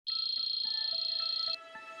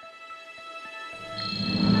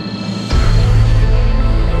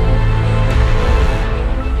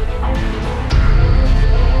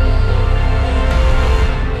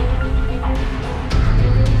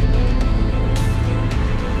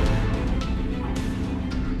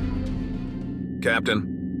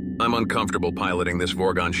Captain, I'm uncomfortable piloting this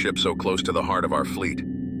Vorgon ship so close to the heart of our fleet.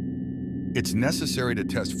 It's necessary to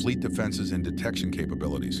test fleet defenses and detection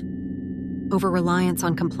capabilities. Over-reliance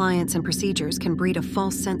on compliance and procedures can breed a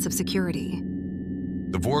false sense of security.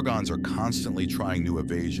 The Vorgons are constantly trying new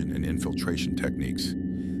evasion and infiltration techniques.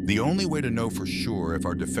 The only way to know for sure if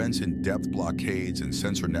our defense in-depth blockades and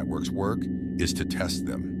sensor networks work is to test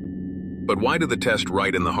them. But why do the test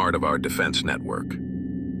right in the heart of our defense network?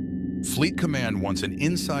 Fleet Command wants an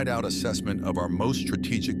inside-out assessment of our most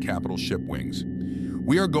strategic capital ship wings.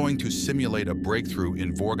 We are going to simulate a breakthrough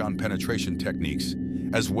in Vorgon penetration techniques,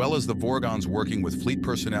 as well as the Vorgons working with fleet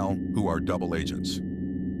personnel who are double agents.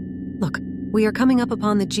 Look, we are coming up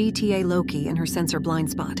upon the GTA Loki and her sensor blind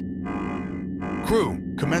spot. Crew,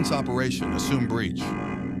 commence operation. Assume breach.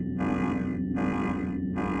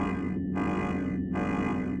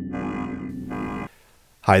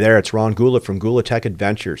 Hi there, it's Ron Gula from Gula Tech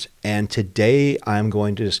Adventures, and today I'm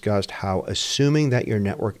going to discuss how assuming that your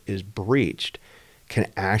network is breached can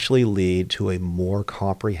actually lead to a more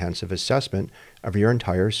comprehensive assessment of your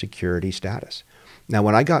entire security status. Now,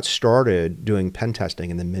 when I got started doing pen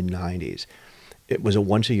testing in the mid-90s, it was a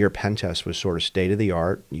once-a-year pen test, was sort of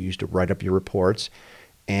state-of-the-art. You used to write up your reports,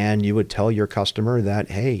 and you would tell your customer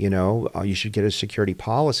that, hey, you should get a security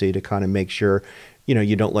policy to kind of make sure,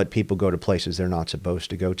 you don't let people go to places they're not supposed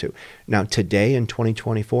to go to. Now, today in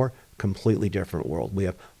 2024, completely different world. We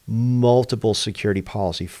have multiple security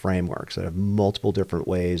policy frameworks that have multiple different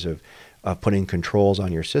ways of putting controls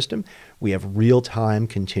on your system. We have real-time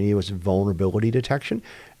continuous vulnerability detection,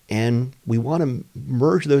 and we want to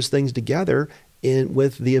merge those things together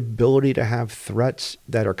with the ability to have threats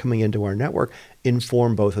that are coming into our network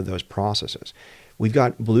inform both of those processes. We've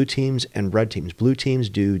got blue teams and red teams. Blue teams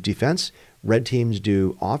do defense, red teams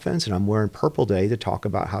do offense, and I'm wearing purple today to talk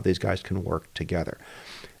about how these guys can work together.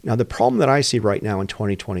 Now, the problem that I see right now in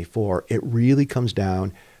 2024, it really comes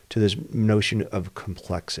down to this notion of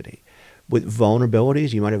complexity. With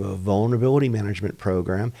vulnerabilities, you might have a vulnerability management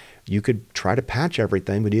program. You could try to patch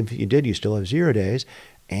everything, but even if you did, you still have 0 days.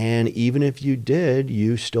 And even if you did,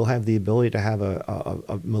 you still have the ability to have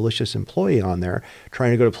a malicious employee on there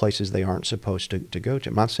trying to go to places they aren't supposed to go to.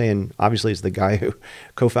 I'm not saying, obviously, as the guy who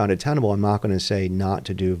co-founded Tenable, I'm not going to say not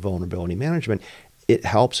to do vulnerability management. It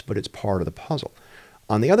helps, but it's part of the puzzle.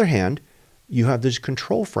 On the other hand, you have these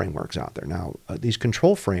control frameworks out there. Now, these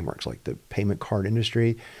control frameworks, like the payment card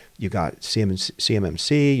industry, you got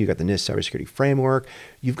CMMC, you got the NIST cybersecurity framework,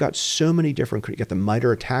 you've got so many different, you got the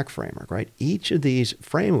MITRE ATT&CK framework, right? Each of these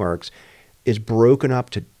frameworks is broken up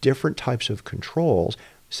to different types of controls.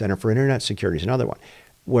 Center for Internet Security is another one,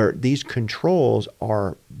 where these controls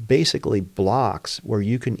are basically blocks where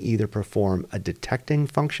you can either perform a detecting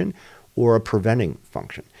function or a preventing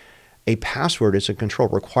function. A password is a control.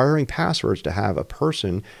 Requiring passwords to have a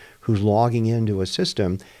person who's logging into a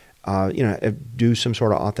system, do some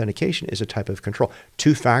sort of authentication is a type of control.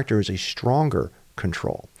 Two-factor is a stronger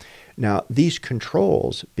control. Now, these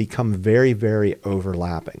controls become very, very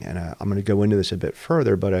overlapping. And I'm going to go into this a bit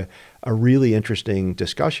further, but a really interesting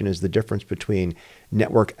discussion is the difference between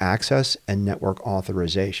network access and network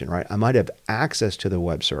authorization, right? I might have access to the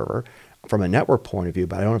web server from a network point of view,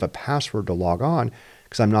 but I don't have a password to log on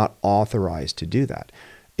because I'm not authorized to do that.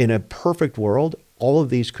 In a perfect world, all of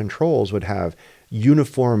these controls would have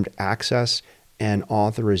uniformed access and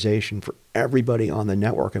authorization for everybody on the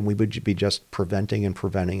network, and we would be just preventing and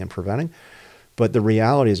preventing and preventing. But the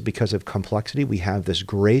reality is, because of complexity, we have this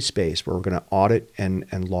gray space where we're going to audit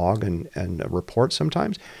and log and report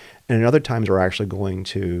sometimes, and at other times we're actually going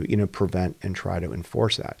to prevent and try to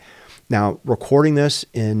enforce that. Now, recording this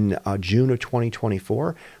in June of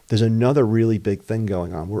 2024, there's another really big thing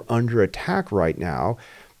going on. We're under attack right now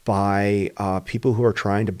by people who are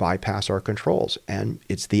trying to bypass our controls, and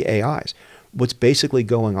it's the AIs. What's basically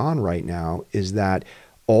going on right now is that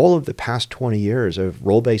all of the past 20 years of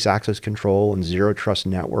role-based access control and zero trust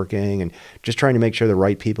networking and just trying to make sure the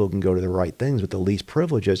right people can go to the right things with the least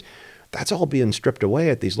privileges, that's all being stripped away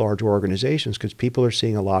at these large organizations because people are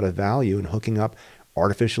seeing a lot of value in hooking up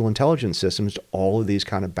artificial intelligence systems to all of these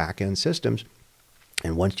kind of back-end systems.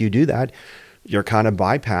 And once you do that, you're kind of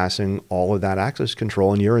bypassing all of that access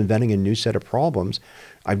control and you're inventing a new set of problems.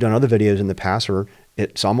 I've done other videos in the past where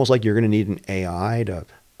it's almost like you're going to need an AI to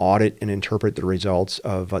audit and interpret the results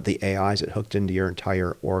of the AIs that hooked into your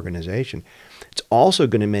entire organization. It's also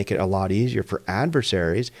going to make it a lot easier for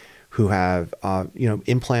adversaries who have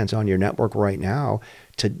implants on your network right now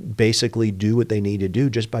to basically do what they need to do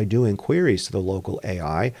just by doing queries to the local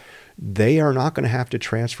AI, they are not going to have to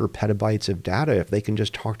transfer petabytes of data if they can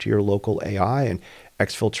just talk to your local AI and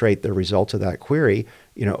exfiltrate the results of that query,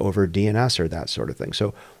 over DNS or that sort of thing.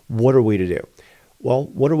 So what are we to do? Well,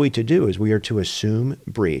 what are we to do is we are to assume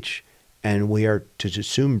breach, and we are to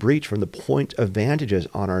assume breach from the point of vantages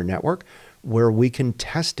on our network where we can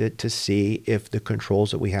test it to see if the controls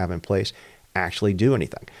that we have in place actually do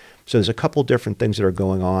anything. So there's a couple different things that are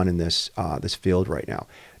going on in this field right now.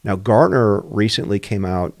 Now, Gartner recently came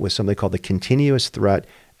out with something called the Continuous Threat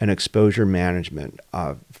and Exposure Management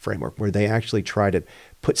framework, where they actually try to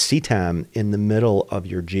put CTEM in the middle of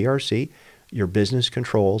your GRC, your business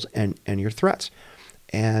controls, and your threats.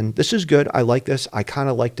 And this is good. I like this. I kind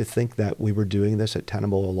of like to think that we were doing this at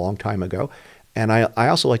Tenable a long time ago. And I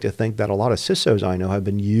also like to think that a lot of CISOs I know have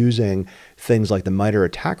been using things like the MITRE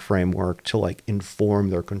ATT&CK framework to inform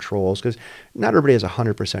their controls, because not everybody has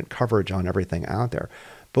 100% coverage on everything out there.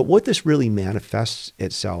 But what this really manifests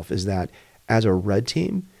itself is that as a red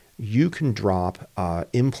team, you can drop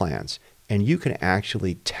implants and you can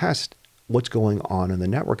actually test what's going on in the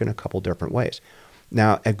network in a couple different ways.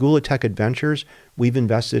 Now, at Gula Tech Adventures, we've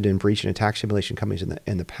invested in breach and attack simulation companies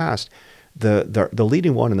in the past. The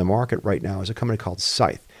leading one in the market right now is a company called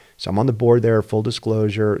Scythe. So I'm on the board there, full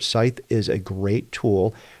disclosure. Scythe is a great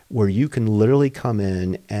tool where you can literally come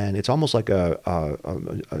in, and it's almost like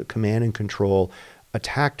a command and control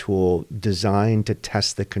attack tool designed to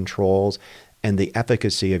test the controls and the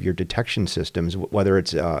efficacy of your detection systems, whether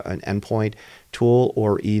it's an endpoint tool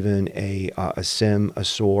or even a SIM, a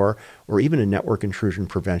SOAR, or even a network intrusion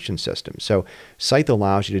prevention system. So Scythe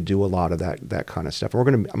allows you to do a lot of that kind of stuff. And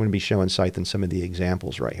I'm going to be showing Scythe in some of the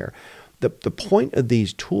examples right here. The point of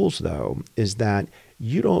these tools, though, is that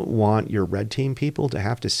you don't want your red team people to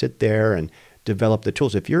have to sit there and develop the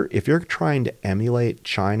tools. If you're trying to emulate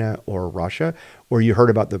China or Russia, or you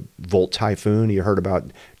heard about the Volt Typhoon, you heard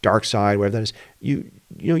about DarkSide, whatever that is,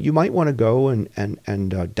 you might want to go and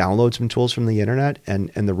download some tools from the internet and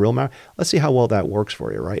the real matter. Let's see how well that works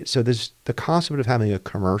for you, right? So there's the concept of having a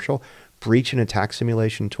commercial breach and attack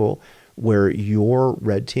simulation tool where your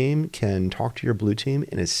red team can talk to your blue team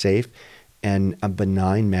in a safe and a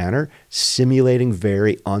benign manner, simulating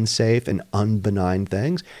very unsafe and unbenign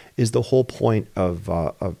things, is the whole point of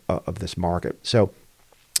this market. So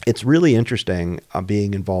it's really interesting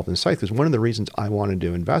being involved in Scythe, because one of the reasons I wanted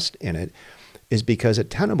to invest in it is because at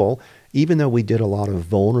Tenable, even though we did a lot of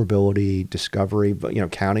vulnerability discovery,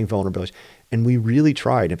 counting vulnerabilities, and we really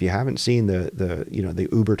tried. If you haven't seen the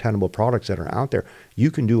Uber Tenable products that are out there, you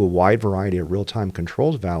can do a wide variety of real-time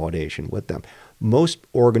controls validation with them. Most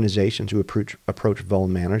organizations who approach vuln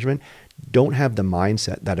management don't have the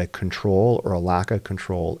mindset that a control or a lack of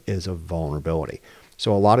control is a vulnerability.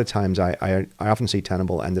 So a lot of times I often see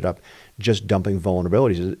Tenable ended up just dumping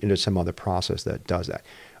vulnerabilities into some other process that does that.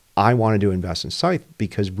 I wanted to invest in Scythe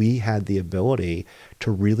because we had the ability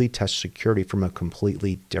to really test security from a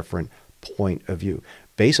completely different point of view.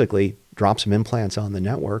 Basically, drop some implants on the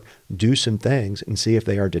network, do some things, and see if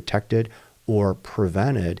they are detected or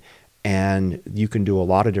prevented. And you can do a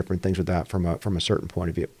lot of different things with that from a certain point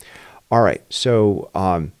of view. All right, so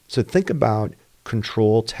think about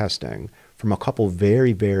control testing from a couple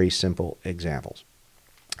very, very simple examples.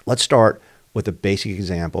 Let's start with a basic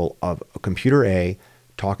example of a computer A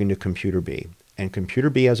talking to computer B. And computer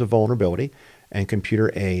B has a vulnerability, and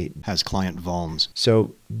computer A has client vulns.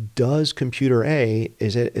 So does computer A,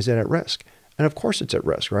 is it at risk? And of course it's at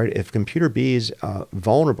risk, right? If computer B is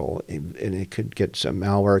vulnerable, and it could get some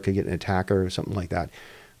malware, it could get an attacker or something like that,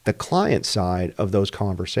 the client side of those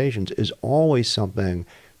conversations is always something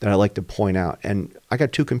that I like to point out. And I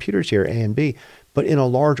got two computers here, A and B, but in a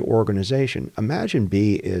large organization, imagine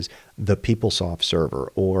B is the PeopleSoft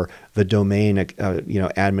server or the domain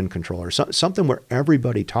admin controller, something where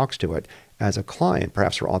everybody talks to it as a client,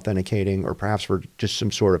 perhaps for authenticating or perhaps for just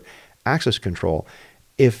some sort of access control.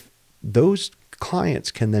 If those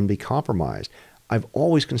clients can then be compromised, I've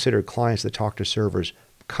always considered clients that talk to servers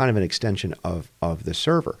kind of an extension of the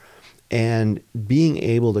server. And being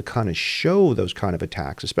able to kind of show those kind of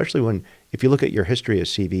attacks, especially if you look at your history of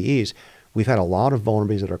CVEs, we've had a lot of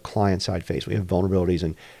vulnerabilities that are client-side faced. We have vulnerabilities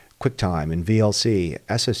in QuickTime and VLC,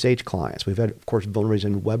 SSH clients. We've had, of course, vulnerabilities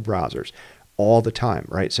in web browsers all the time,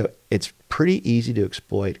 right? So it's pretty easy to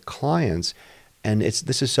exploit clients, and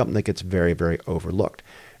this is something that gets very, very overlooked.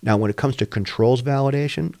 Now, when it comes to controls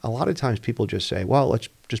validation, a lot of times people just say, well, let's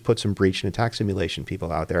just put some breach and attack simulation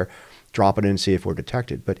people out there, drop it in and see if we're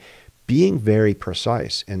detected. But being very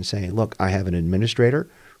precise and saying, look, I have an administrator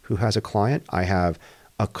who has a client. I have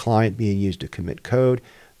a client being used to commit code.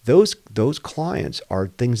 Those clients are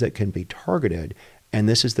things that can be targeted, And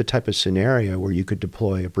this is the type of scenario where you could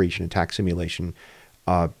deploy a breach and attack simulation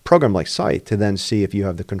program like Scythe to then see if you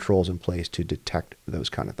have the controls in place to detect those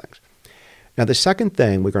kind of things. Now, the second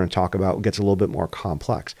thing we're going to talk about gets a little bit more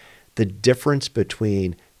complex. The difference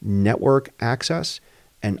between network access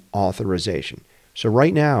and authorization. So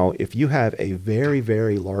right now, if you have a very,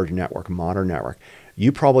 very large network, modern network,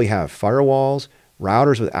 you probably have firewalls,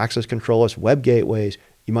 routers with access control lists, web gateways.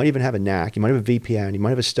 You might even have a NAC. You might have a VPN. You might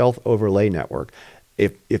have a stealth overlay network.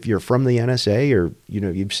 If you're from the NSA or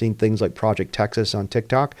you've seen things like Project Texas on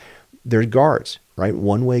TikTok, there's guards, right?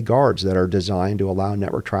 One-way guards that are designed to allow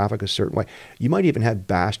network traffic a certain way. You might even have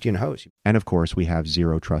bastion hosts. And of course, we have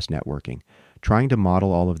zero trust networking. Trying to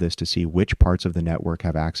model all of this to see which parts of the network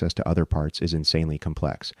have access to other parts is insanely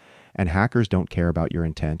complex. And hackers don't care about your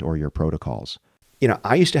intent or your protocols.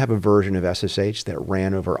 I used to have a version of SSH that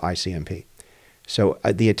ran over ICMP. So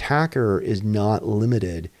the attacker is not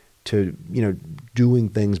limited to doing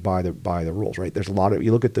things by the rules, right? There's a lot of,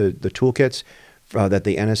 you look at the toolkits that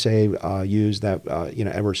the NSA used that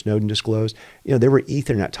Edward Snowden disclosed. There were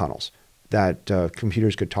Ethernet tunnels that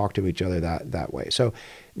computers could talk to each other that way. So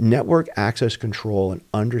network access control and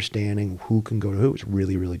understanding who can go to who is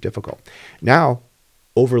really, really difficult. Now,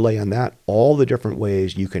 overlay on that all the different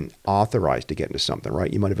ways you can authorize to get into something,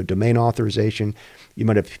 right? You might have a domain authorization, you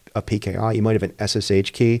might have a PKI, you might have an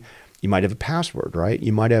SSH key, you might have a password, right?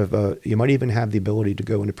 You might even have the ability to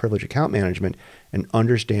go into privileged account management and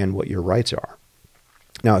understand what your rights are.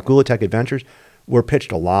 Now, at Gula Tech Adventures, we're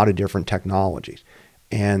pitched a lot of different technologies,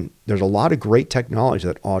 and there's a lot of great technology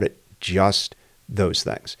that audit just those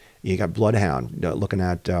things. You got Bloodhound looking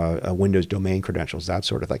at Windows domain credentials, that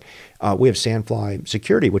sort of thing. We have Sandfly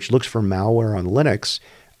Security, which looks for malware on Linux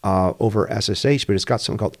over SSH, but it's got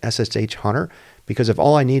something called SSH Hunter, because if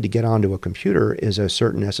all I need to get onto a computer is a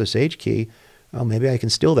certain SSH key, well, maybe I can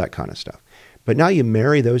steal that kind of stuff. But now you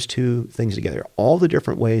marry those two things together, all the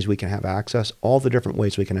different ways we can have access, all the different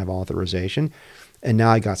ways we can have authorization, and now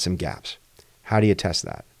I got some gaps. How do you test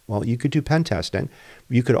that? Well, you could do pen testing.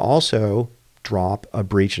 You could also drop a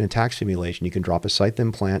breach and attack simulation. You can drop a Scythe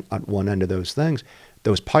implant at one end of those things,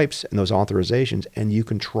 those pipes and those authorizations, and you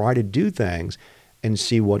can try to do things and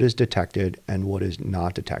see what is detected and what is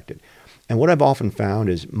not detected. And what I've often found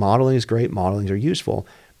is modeling is great, modelings are useful,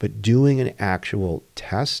 but doing an actual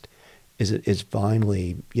test is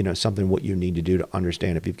finally something what you need to do to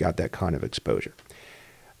understand if you've got that kind of exposure.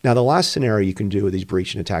 Now, the last scenario you can do with these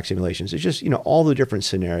breach and attack simulations is just all the different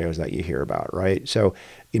scenarios that you hear about, right? So,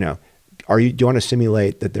 do you want to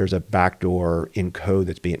simulate that there's a backdoor in code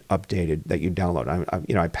that's being updated that you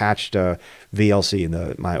download? I patched VLC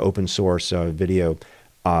in my open source video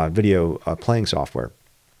playing software.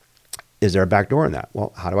 Is there a backdoor in that?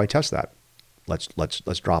 Well, how do I test that?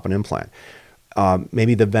 Let's drop an implant.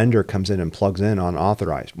 Maybe the vendor comes in and plugs in on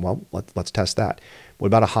authorized. Well, let's test that. What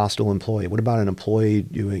about a hostile employee? What about an employee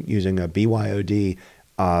using a BYOD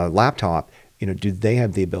laptop? Do they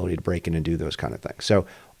have the ability to break in and do those kind of things? So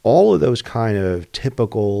all of those kind of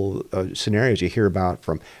typical scenarios you hear about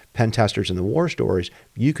from pen testers in the war stories,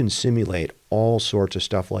 you can simulate all sorts of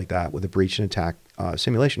stuff like that with a breach and attack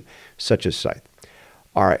simulation, such as Scythe.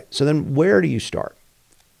 All right, so then where do you start?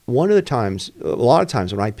 A lot of times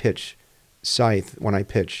when I pitch Scythe, when I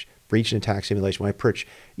pitch breach and attack simulation, when I pitch,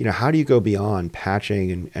 how do you go beyond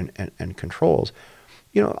patching and controls?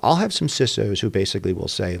 I'll have some CISOs who basically will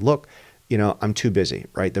say, look, I'm too busy,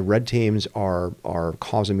 right? The red teams are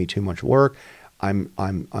causing me too much work. I'm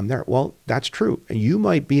there. Well, that's true. And you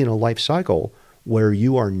might be in a life cycle where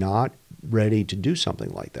you are not ready to do something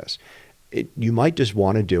like this. You might just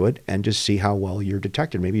want to do it and just see how well you're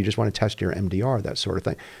detected. Maybe you just want to test your MDR, that sort of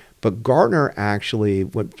thing. But Gartner actually,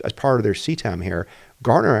 as part of their CTAM here,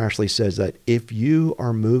 Gartner actually says that if you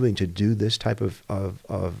are moving to do this type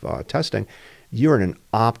of testing, you're in an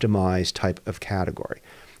optimized type of category.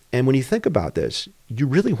 And when you think about this, you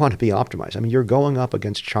really want to be optimized. I mean, you're going up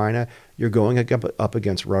against China, you're going up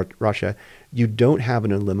against Russia. You don't have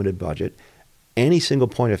an unlimited budget. Any single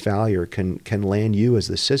point of failure can land you as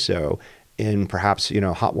the CISO in perhaps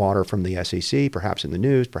hot water from the SEC, perhaps in the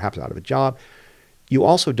news, perhaps out of a job. You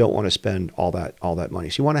also don't want to spend all that money.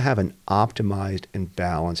 So you want to have an optimized and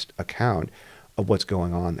balanced account of what's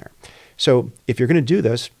going on there. So if you're going to do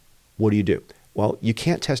this, what do you do? Well, you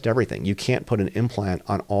can't test everything. You can't put an implant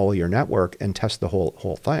on all your network and test the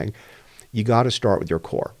whole thing. You got to start with your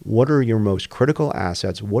core. What are your most critical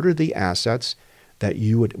assets? What are the assets that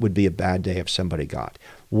you would be a bad day if somebody got?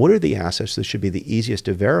 What are the assets that should be the easiest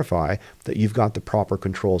to verify that you've got the proper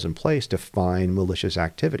controls in place to find malicious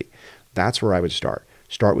activity? That's where I would start.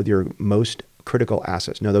 Start with your most critical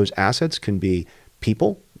assets. Now, those assets can be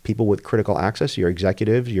people, people with critical access, your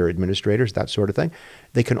executives, your administrators, that sort of thing.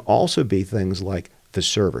 They can also be things like the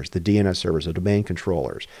servers, the DNS servers, the domain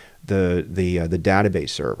controllers, the database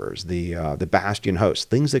servers, the bastion hosts,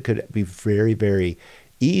 things that could be very, very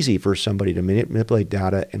easy for somebody to manipulate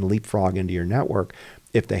data and leapfrog into your network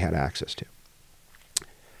if they had access to.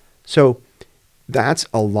 So that's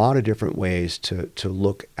a lot of different ways to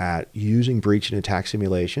look at using breach and attack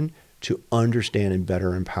simulation to understand and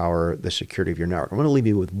better empower the security of your network. I'm going to leave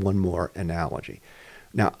you with one more analogy.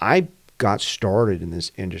 Now, I got started in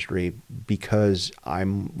this industry because I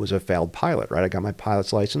was a failed pilot, right? I got my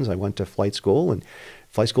pilot's license. I went to flight school, and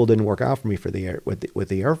flight school didn't work out for me for with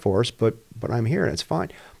the Air Force, but I'm here and it's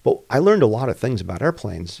fine. But I learned a lot of things about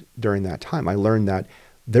airplanes during that time. I learned that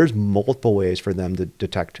there's multiple ways for them to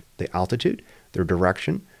detect the altitude, their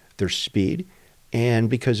direction, their speed. And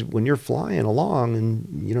because when you're flying along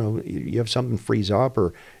and, you have something freeze up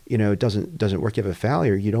or, it doesn't work, you have a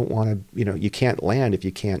failure, you don't want to, you can't land if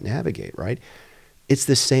you can't navigate, right? It's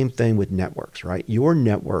the same thing with networks, right? Your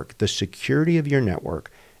network, the security of your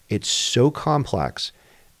network, it's so complex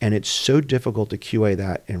and it's so difficult to QA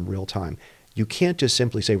that in real time. You can't just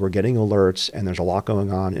simply say, we're getting alerts and there's a lot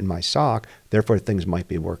going on in my SOC, therefore things might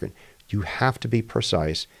be working. You have to be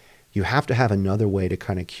precise. You have to have another way to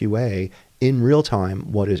kind of QA in real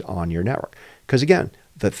time what is on your network. Because again,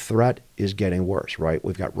 the threat is getting worse, right?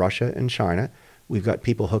 We've got Russia and China. We've got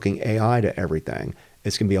people hooking AI to everything.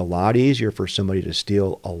 It's going to be a lot easier for somebody to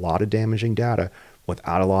steal a lot of damaging data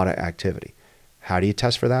without a lot of activity. How do you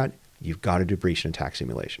test for that? You've got to do breach and attack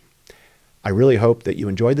simulation. I really hope that you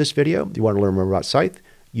enjoyed this video. If you want to learn more about Scythe,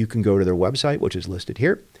 you can go to their website, which is listed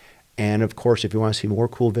here. And of course, if you want to see more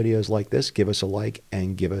cool videos like this, give us a like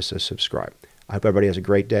and give us a subscribe. I hope everybody has a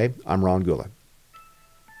great day. I'm Ron Gula.